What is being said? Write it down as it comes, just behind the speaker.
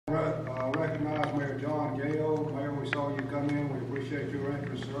saw you come in. We appreciate your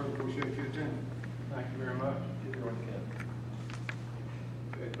interest, sir. Appreciate your attendance. Thank you very much.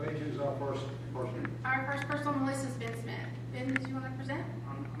 Okay, Paige is our first person. Our first person on the list is Ben Smith. Ben, do you want to present?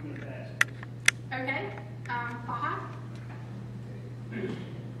 I'm going to pass. Okay. Baha?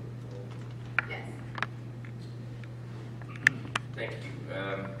 Yes. Thank you.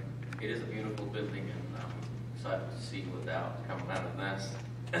 It is a beautiful building, and I'm excited to see what's coming out of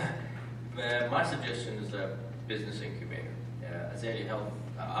this. My suggestion is a business incubator. Azalea Health.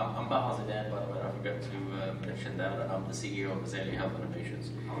 I'm Baha Zeidan, by the way. I forgot to mention that. I'm the CEO of Azalea Health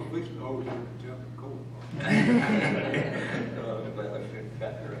Innovations. I was wishing to hold you to the cold.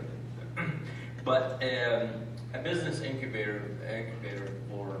 But a business incubator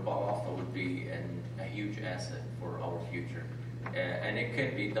for Valdosta would be a huge asset for our future. And it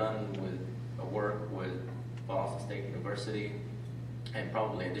can be done with work with Valdosta State University and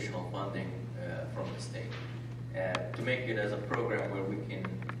probably additional funding from the state. To make it as a program where we can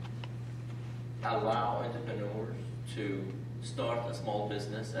allow entrepreneurs to start a small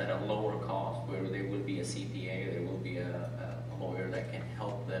business at a lower cost, where there will be a CPA, there will be a lawyer that can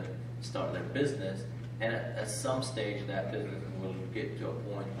help them start their business, and at some stage that business will get to a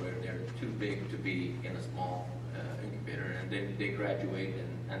point where they're too big to be in a small incubator, and then they graduate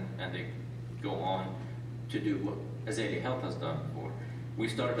and they go on to do what Azalea Health has done before. We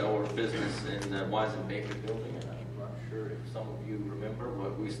started our business in the Wise and Baker building, and I'm not sure if some of you remember,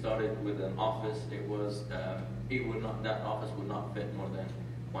 but we started with an office. That office would not fit more than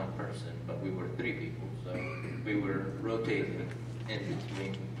one person, but we were 3 people, so we were rotating in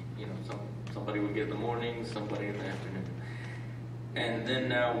between. You know, somebody would get the morning, somebody in the afternoon, and then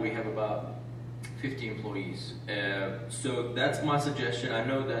now we have about 50 employees. So that's my suggestion. I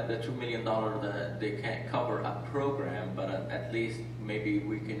know that the $2 million that they can't cover a program, but at least maybe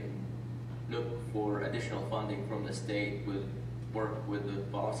we can look for additional funding from the state with work with the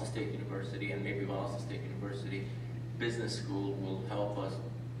Valdosta State University, and maybe Valdosta State University Business School will help us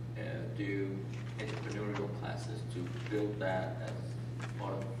do entrepreneurial classes to build that as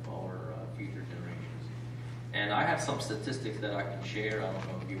part of our future generations. And I have some statistics that I can share. I don't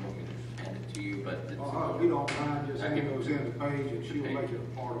know if you want me to hand it to you, but it's, If you don't mind, just hand those in the page, and she'll Okay. make it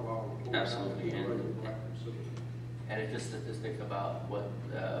a part of our report. Absolutely. And it's just statistics about what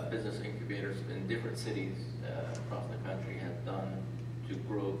business incubators in different cities across the country have done to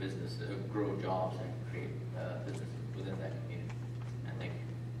grow business, grow jobs, and create businesses within that community. And thank you.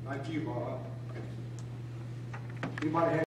 Thank you, Bob. Anybody have